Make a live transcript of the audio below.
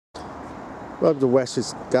Welcome to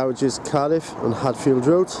Wessex Garages, Cardiff on Hadfield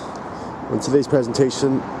Road. And today's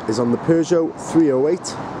presentation is on the Peugeot 308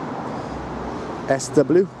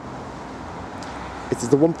 SW. It is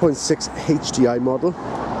the 1.6 HDI model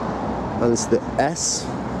and it's the S.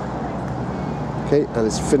 Okay, and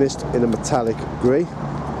it's finished in a metallic grey.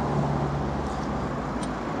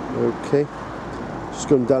 Okay, just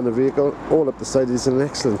going down the vehicle, all up the side. It's in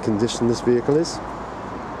excellent condition, this vehicle is.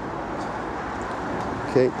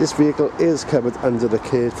 Okay, this vehicle is covered under the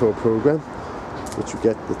Cared For programme, which you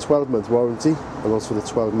get the 12-month warranty and also the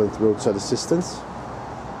 12-month roadside assistance.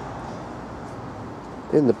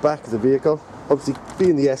 In the back of the vehicle, obviously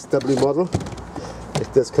being the SW model,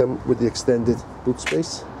 it does come with the extended boot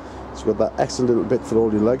space. It's got that extra little bit for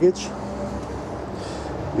all your luggage.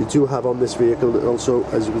 You do have on this vehicle also,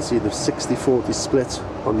 as you can see, the 60-40 split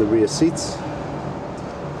on the rear seats.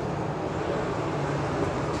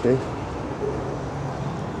 Okay.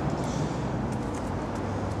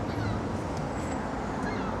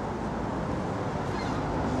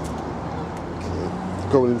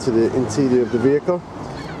 Going into the interior of the vehicle,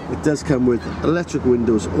 it does come with electric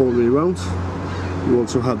windows all the way around. You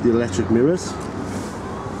also have the electric mirrors.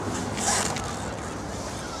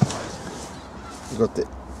 You've got the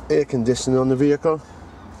air conditioning on the vehicle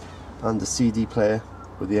and the CD player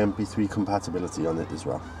with the MP3 compatibility on it as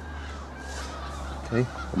well. Okay,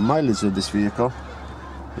 the mileage of this vehicle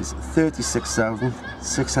is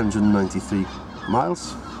 36,693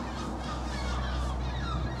 miles.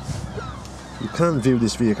 You can view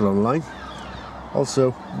this vehicle online.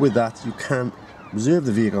 Also, with that, you can reserve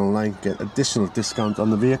the vehicle online, get additional discount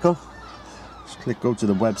on the vehicle. Just go to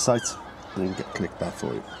the website and click that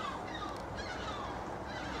for you.